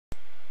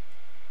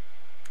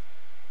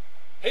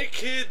Hey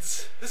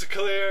kids, this is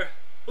Claire.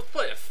 Let's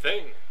play a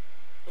thing.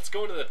 Let's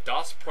go into the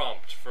DOS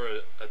prompt for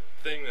a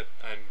thing that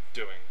I'm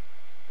doing.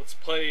 Let's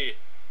play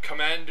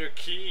Commander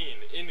Keen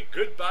in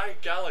Goodbye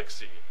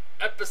Galaxy,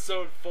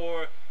 Episode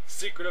 4,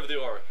 Secret of the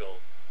Oracle.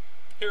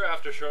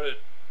 Hereafter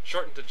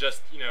shortened to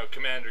just,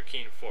 Commander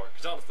Keen 4,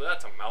 because honestly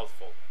that's a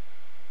mouthful.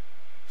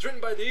 It's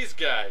written by these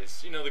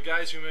guys, the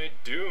guys who made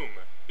Doom.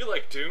 You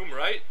like Doom,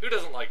 right? Who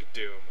doesn't like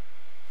Doom?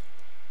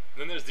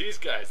 And then there's these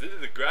guys, they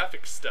did the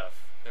graphic stuff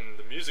and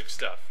the music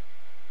stuff.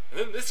 And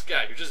then this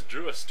guy who just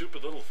drew a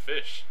stupid little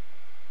fish.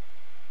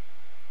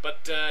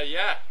 But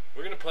yeah,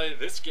 we're gonna play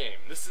this game.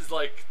 This is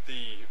like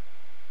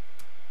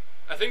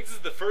I think this is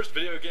the first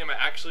video game I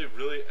actually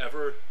really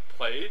ever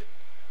played.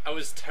 I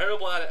was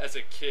terrible at it as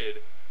a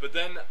kid, but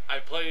then I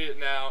play it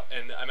now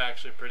and I'm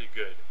actually pretty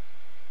good.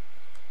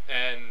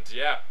 And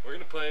yeah, we're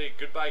gonna play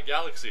Goodbye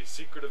Galaxy,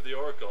 Secret of the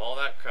Oracle, all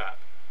that crap.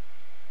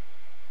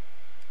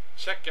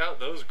 Check out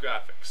those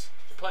graphics.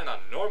 We're playing on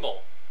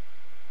normal.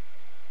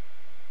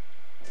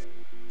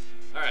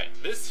 Alright,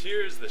 this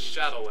here is the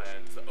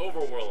Shadowlands, the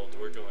overworld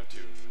we're going to.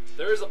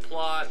 There is a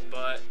plot,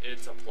 but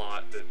it's a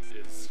plot that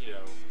is,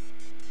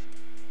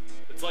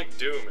 it's like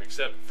Doom,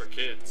 except for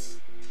kids.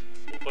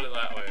 We'll put it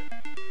that way.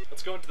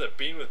 Let's go into the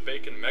Bean with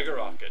Bacon Mega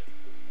Rocket.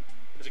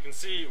 As you can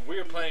see,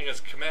 we're playing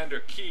as Commander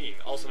Keen,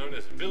 also known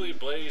as Billy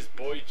Blaze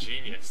Boy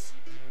Genius.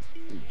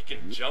 He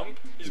can jump,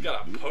 he's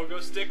got a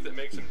pogo stick that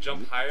makes him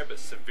jump higher but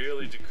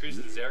severely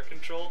decreases his air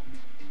control,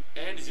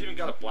 and he's even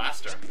got a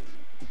blaster.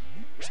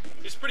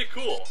 He's pretty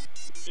cool,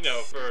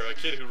 for a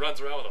kid who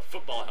runs around with a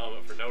football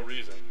helmet for no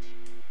reason.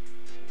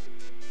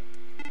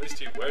 At least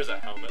he wears a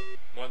helmet,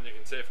 more than you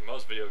can say for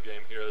most video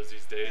game heroes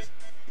these days.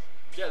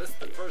 Yeah, this is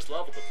the first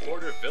level, the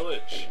Border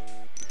Village.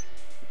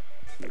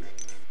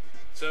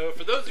 So,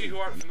 for those of you who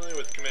aren't familiar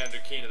with Commander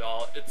Keen at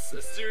all, it's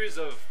a series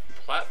of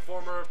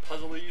platformer,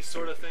 puzzle-y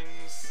sort of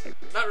things.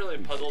 Not really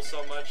puzzle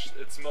so much,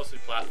 it's mostly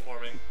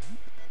platforming.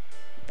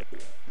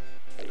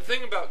 The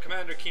thing about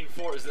Commander Keen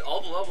 4 is that all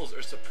the levels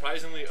are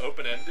surprisingly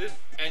open-ended,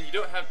 and you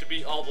don't have to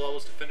beat all the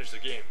levels to finish the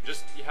game.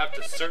 Just, you have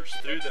to search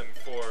through them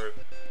for,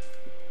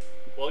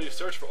 well, you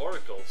search for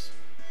oracles,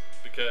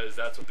 because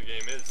that's what the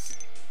game is.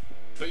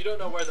 But you don't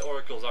know where the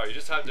oracles are, you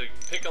just have to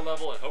pick a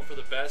level and hope for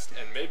the best,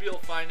 and maybe you'll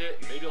find it,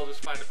 and maybe you'll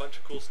just find a bunch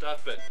of cool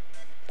stuff, but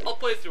I'll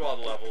play through all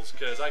the levels,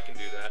 because I can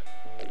do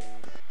that.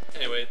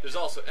 Anyway, there's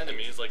also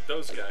enemies like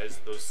those guys,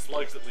 those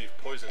slugs that leave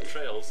poison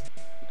trails,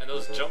 and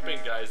those jumping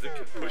guys that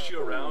can push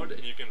you around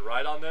and you can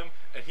ride on them,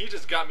 and he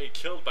just got me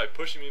killed by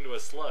pushing me into a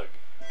slug.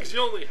 Because you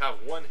only have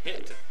one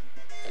hit to,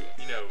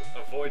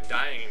 avoid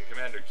dying in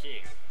Commander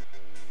Keen.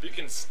 But you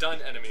can stun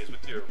enemies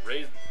with your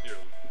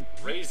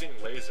raising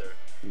laser.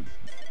 And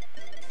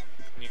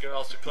you can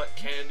also collect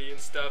candy and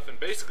stuff, and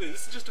basically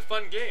this is just a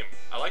fun game.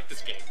 I like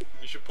this game.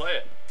 You should play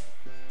it.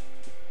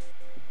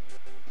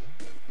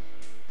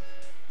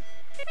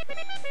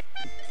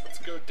 Let's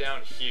go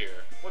down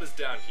here. What is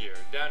down here?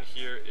 Down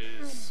here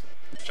is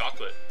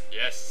chocolate.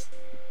 Yes.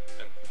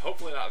 And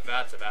hopefully not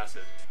vats of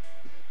acid.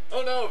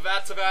 Oh no,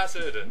 vats of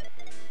acid!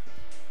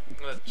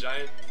 A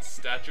giant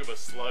statue of a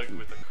slug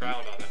with a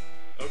crown on it.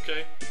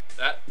 Okay.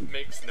 That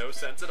makes no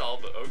sense at all,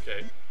 but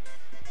okay.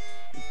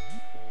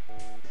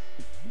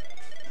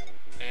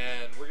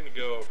 And we're gonna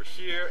go over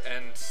here,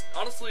 and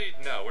honestly,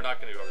 no, we're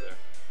not gonna go over there.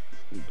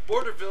 The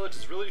Border Village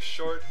is really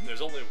short, and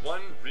there's only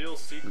one real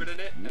secret in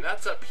it, and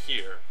that's up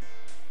here.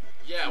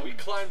 Yeah, we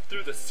climbed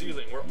through the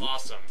ceiling, we're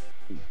awesome.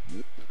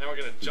 Now we're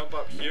gonna jump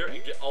up here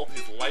and get all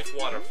these life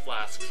water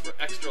flasks for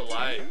extra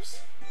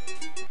lives.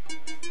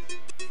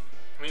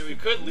 I mean, we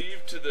could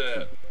leave to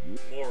the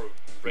more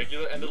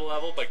regular end of the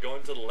level by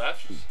going to the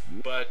left,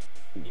 but,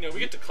 we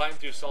get to climb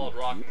through solid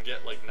rock and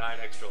get like 9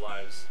 extra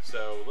lives,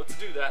 so let's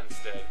do that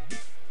instead.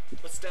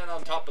 Let's stand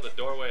on top of the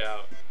doorway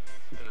out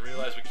and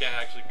realize we can't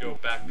actually go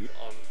back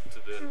on to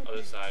the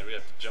other side, we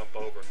have to jump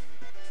over.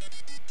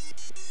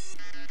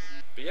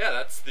 But yeah,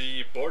 that's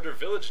the Border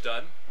Village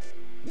done.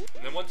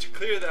 And then once you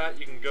clear that,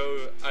 you can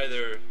go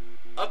either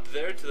up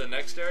there to the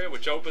next area,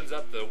 which opens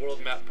up the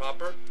world map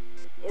proper,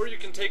 or you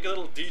can take a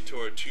little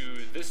detour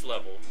to this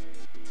level.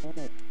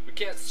 We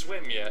can't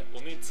swim yet,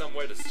 we'll need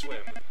somewhere to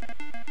swim.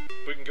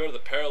 We can go to the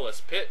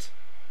Perilous Pit.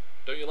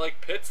 Don't you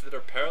like pits that are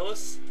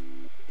perilous?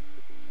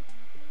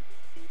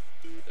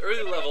 The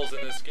early levels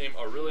in this game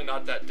are really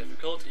not that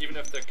difficult, even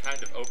if they're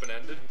kind of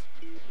open-ended.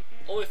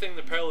 Only thing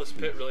the Perilous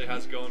Pit really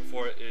has going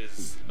for it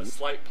is a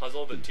slight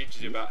puzzle that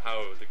teaches you about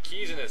how the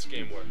keys in this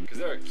game work, because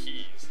there are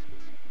keys.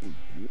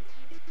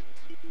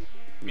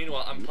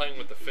 Meanwhile, I'm playing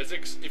with the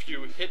physics. If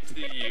you hit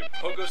the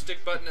pogo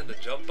stick button and the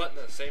jump button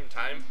at the same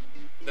time,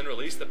 then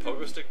release the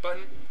pogo stick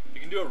button, you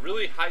can do a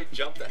really high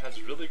jump that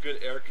has really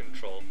good air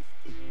control.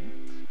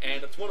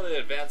 And it's one of the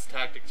advanced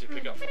tactics you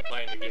pick up from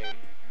playing the game.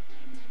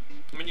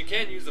 I mean, you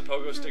can use the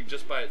pogo stick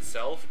just by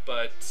itself,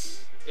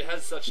 but it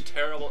has such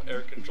terrible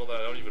air control that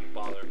I don't even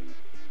bother.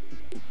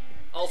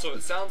 Also,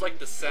 it sounds like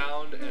the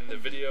sound and the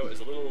video is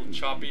a little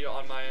choppy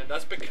on my end.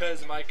 That's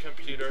because my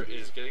computer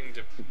is getting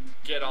to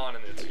get on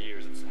in its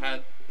years. It's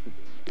had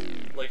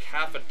like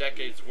half a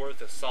decade's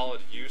worth of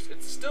solid use.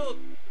 It's still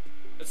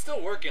It's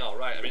still working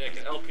alright. I mean, I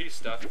can LP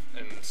stuff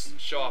and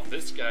show off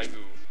this guy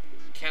who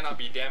cannot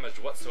be damaged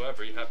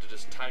whatsoever. You have to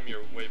just time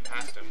your way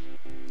past him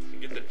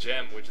and get the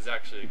gem, which is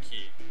actually a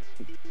key.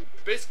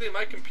 Basically,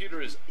 my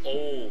computer is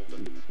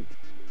old.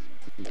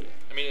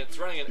 I mean, it's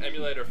running an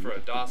emulator for a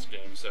DOS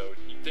game, so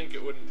you'd think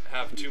it wouldn't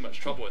have too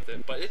much trouble with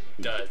it, but it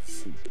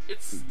does.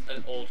 It's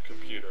an old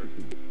computer.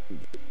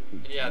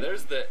 And yeah,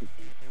 there's the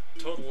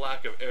total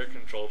lack of air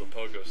control the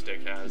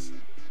Pogostick has.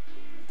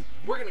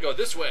 We're gonna go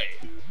this way!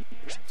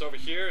 It's over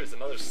here is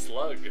another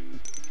slug.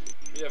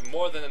 We have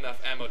more than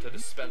enough ammo to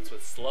dispense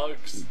with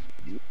slugs.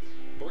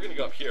 But we're gonna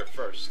go up here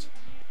first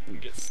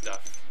and get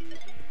stuff.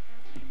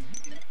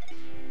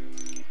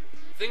 The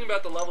thing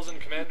about the levels in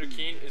Commander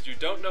Keen is you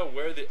don't know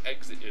where the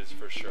exit is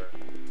for sure.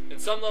 In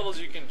some levels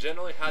you can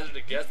generally hazard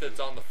a guess that it's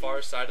on the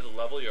far side of the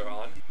level you're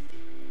on,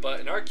 but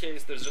in our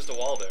case there's just a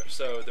wall there,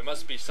 so there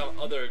must be some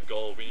other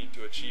goal we need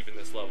to achieve in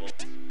this level.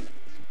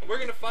 And we're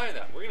gonna find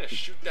that. We're gonna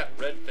shoot that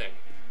red thing.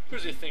 Who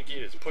does he think he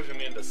is, pushing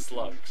me into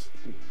slugs?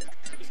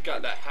 He's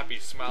got that happy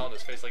smile on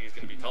his face like he's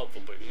gonna be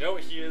helpful, but you know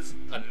what he is?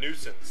 A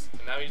nuisance.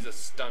 And now he's a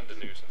stunned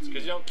nuisance,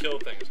 because you don't kill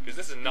things, because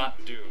this is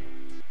not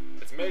Doom.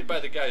 It's made by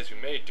the guys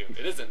who made Doom.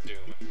 It isn't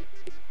Doom.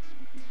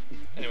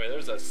 Anyway,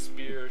 there's a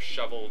spear,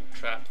 shovel,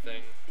 trap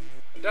thing.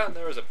 Down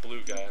there is a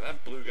blue guy, and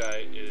that blue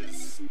guy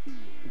is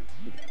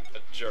a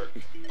jerk.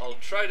 I'll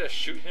try to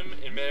shoot him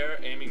in midair,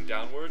 aiming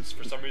downwards.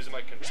 For some reason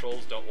my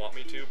controls don't want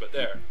me to, but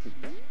there.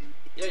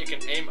 Yeah, you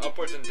can aim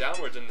upwards and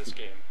downwards in this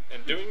game,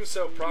 and doing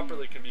so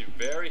properly can be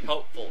very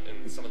helpful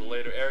in some of the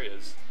later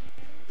areas.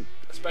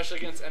 Especially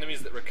against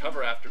enemies that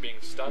recover after being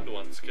stunned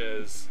once,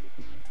 because,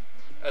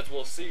 as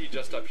we'll see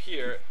just up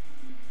here,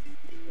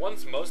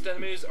 once most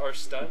enemies are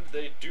stunned,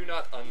 they do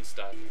not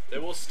unstun. They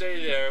will stay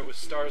there with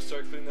stars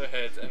circling their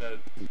heads and a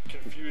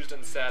confused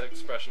and sad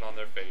expression on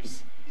their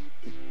face.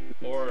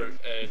 Or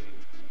an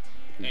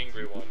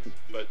angry one,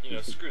 but you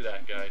know, screw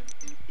that guy.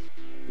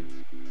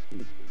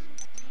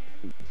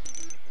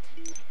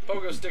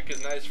 Pogostick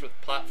is nice for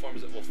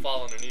platforms that will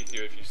fall underneath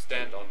you if you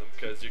stand on them,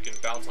 because you can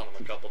bounce on them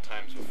a couple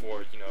times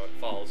before, you know, it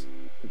falls.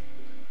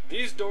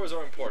 These doors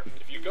are important.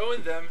 If you go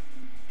in them,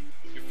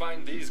 you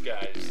find these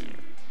guys.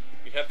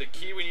 We have the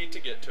key we need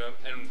to get to them,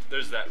 and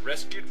there's that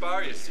rescued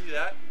bar, you see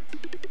that?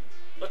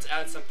 Let's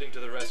add something to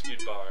the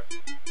rescued bar.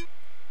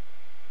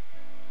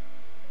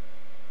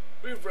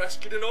 We've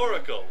rescued an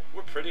oracle!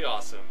 We're pretty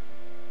awesome.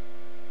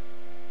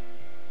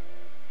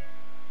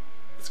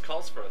 This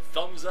calls for a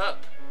thumbs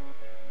up.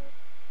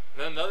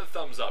 And then another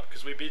thumbs up,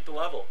 because we beat the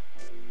level.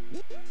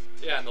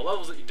 Yeah, and the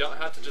levels that you don't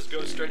have to just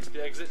go straight to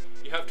the exit,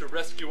 you have to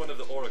rescue one of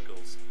the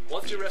oracles.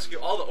 Once you rescue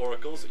all the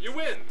oracles, you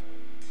win!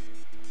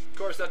 Of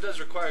course, that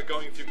does require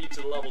going through each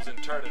of the levels in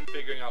turn and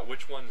figuring out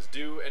which ones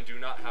do and do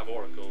not have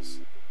oracles.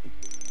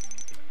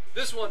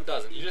 This one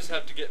doesn't. You just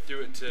have to get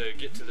through it to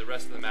get to the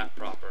rest of the map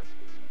proper.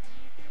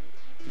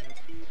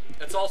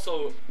 It's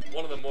also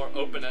one of the more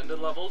open-ended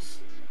levels.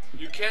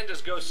 You can't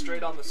just go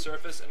straight on the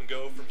surface and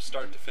go from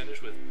start to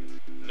finish with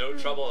no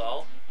trouble at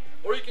all.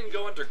 Or you can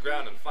go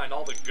underground and find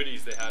all the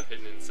goodies they have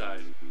hidden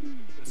inside.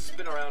 And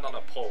spin around on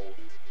a pole.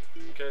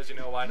 Because, you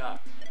know, why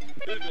not?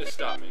 Who's gonna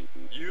stop me?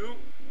 You?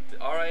 The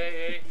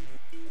RIAA?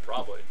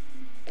 Probably.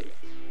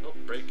 They'll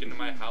break into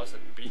my house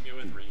and beat me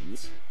with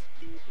reeds.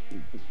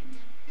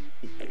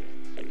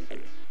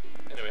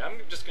 Anyway, I'm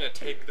just gonna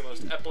take the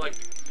most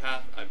epileptic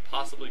path I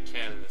possibly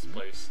can in this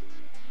place.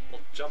 I'll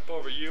jump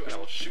over you and I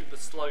will shoot the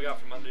slug out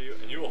from under you,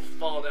 and you will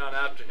fall down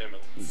after him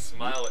and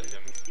smile at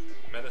him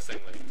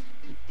menacingly.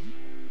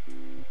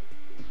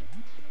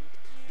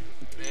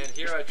 Man,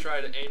 here I try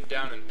to aim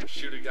down and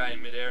shoot a guy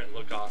in midair and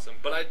look awesome,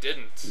 but I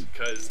didn't,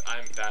 because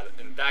I'm bad at it.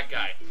 And that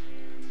guy,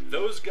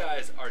 those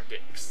guys are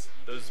dicks.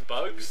 Those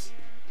bugs,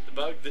 the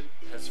bug that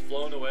has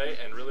flown away,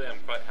 and really I'm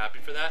quite happy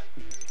for that,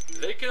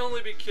 they can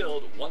only be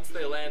killed once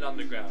they land on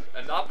the ground,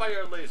 and not by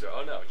your laser.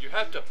 Oh no, you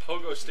have to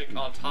pogo stick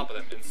on top of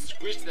them and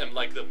squish them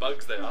like the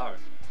bugs they are.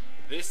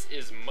 This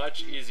is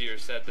much easier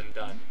said than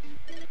done.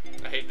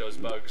 I hate those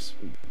bugs.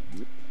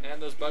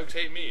 And those bugs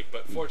hate me,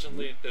 but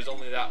fortunately there's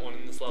only that one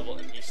in this level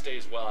and he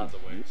stays well out of the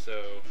way,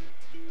 so,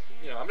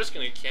 you know, I'm just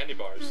gonna get candy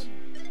bars.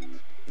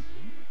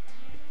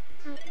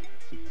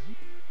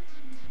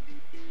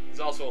 There's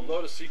also a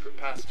load of secret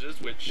passages,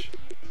 which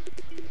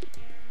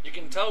you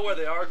can tell where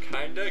they are,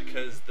 kinda,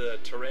 because the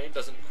terrain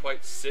doesn't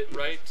quite sit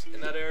right in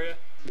that area.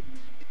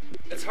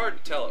 It's hard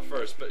to tell at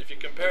first, but if you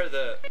compare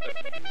the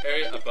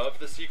area above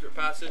the secret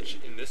passage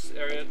in this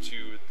area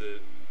to the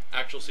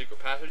actual secret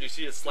passage, you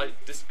see a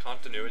slight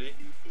discontinuity,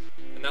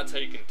 and that's how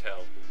you can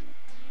tell.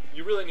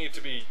 You really need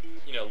to be,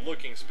 you know,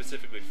 looking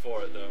specifically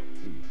for it, though.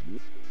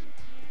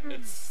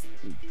 It's,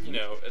 you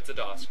know, it's a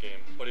DOS game.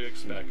 What do you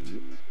expect?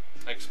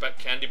 I expect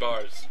candy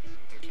bars,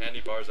 and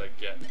candy bars I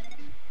get.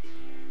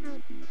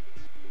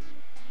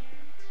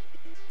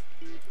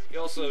 You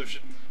also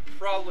should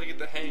probably get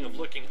the hang of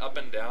looking up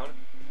and down,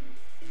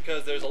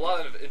 because there's a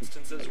lot of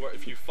instances where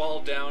if you fall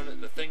down,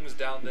 the things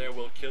down there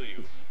will kill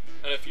you.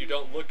 And if you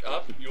don't look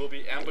up, you will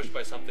be ambushed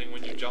by something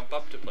when you jump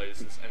up to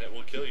places, and it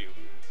will kill you.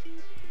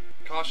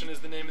 caution is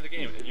the name of the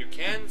game, and you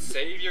can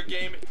save your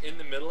game in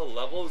the middle of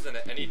levels and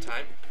at any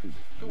time.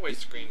 Go away,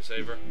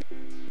 screensaver.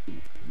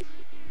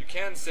 You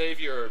can save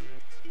your,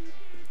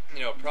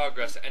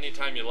 progress any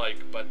time you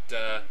like, but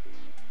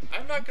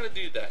I'm not gonna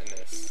do that in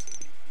this.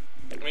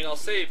 I mean, I'll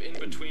save in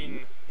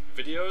between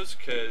videos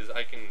because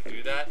I can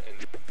do that,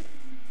 and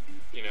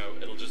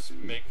it'll just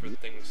make for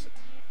things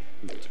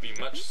to be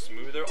much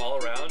smoother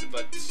all around.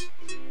 But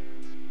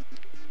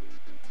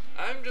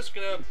I'm just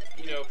gonna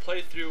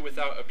play through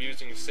without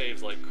abusing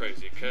saves like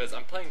crazy because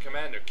I'm playing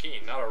Commander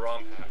Keen, not a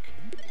ROM hack.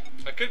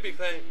 I could be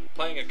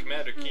playing a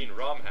Commander Keen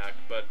ROM hack,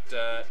 but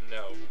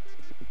no.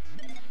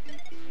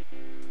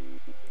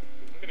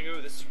 I'm gonna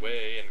go this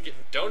way and get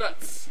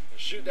donuts and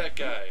shoot that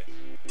guy.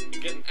 And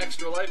get an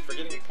extra life for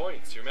getting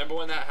points. You remember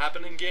when that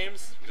happened in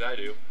games? Because I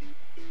do.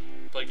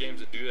 I play games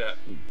that do that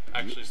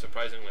actually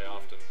surprisingly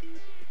often.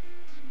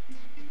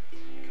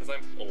 Because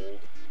I'm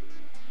old.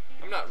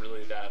 I'm not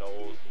really that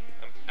old.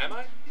 Am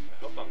I? I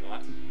hope I'm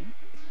not.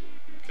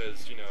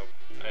 Because,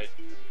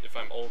 if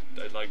I'm old,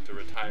 I'd like to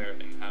retire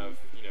and have,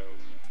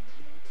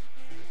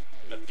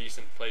 a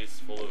decent place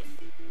full of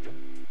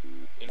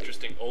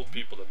interesting old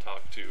people to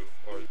talk to.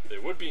 Or they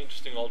would be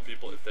interesting old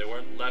people if they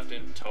weren't left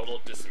in total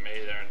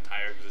dismay their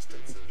entire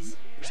existences.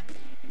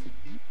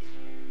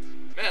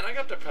 Man, I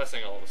got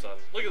depressing all of a sudden.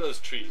 Look at those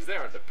trees. They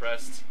aren't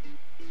depressed.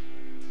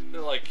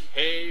 They're like,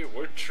 hey,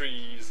 we're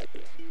trees,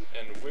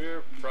 and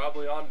we're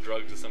probably on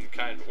drugs of some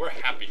kind, but we're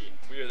happy.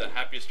 We are the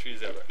happiest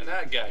trees ever. And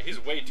that guy,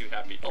 he's way too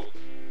happy. I'll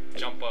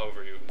jump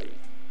over you.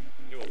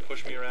 He will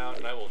push me around,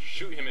 and I will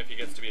shoot him if he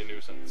gets to be a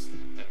nuisance.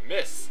 And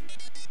miss!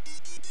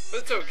 But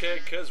it's okay,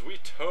 because we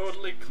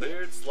totally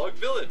cleared Slug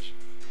Village.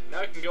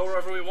 Now we can go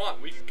wherever we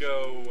want. We could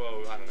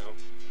go, I don't know.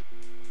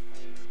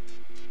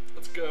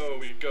 Let's go,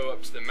 we could go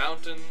up to the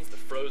mountains, the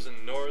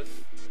frozen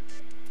north.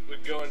 We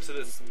could go into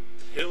this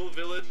hill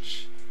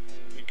village.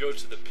 We go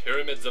to the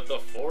pyramids of the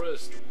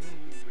forest.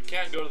 We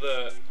can't go to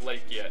the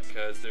lake yet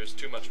because there's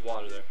too much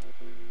water there.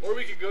 Or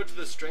we could go to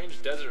the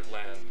strange desert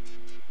land.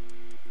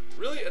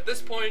 Really, at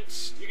this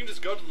point, you can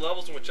just go to the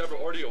levels in whichever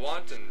order you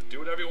want and do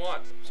whatever you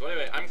want. So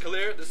anyway, I'm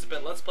Khalil. This has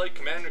been Let's Play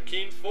Commander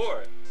Keen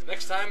 4.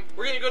 Next time,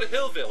 we're gonna go to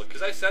Hillville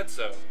because I said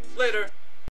so. Later.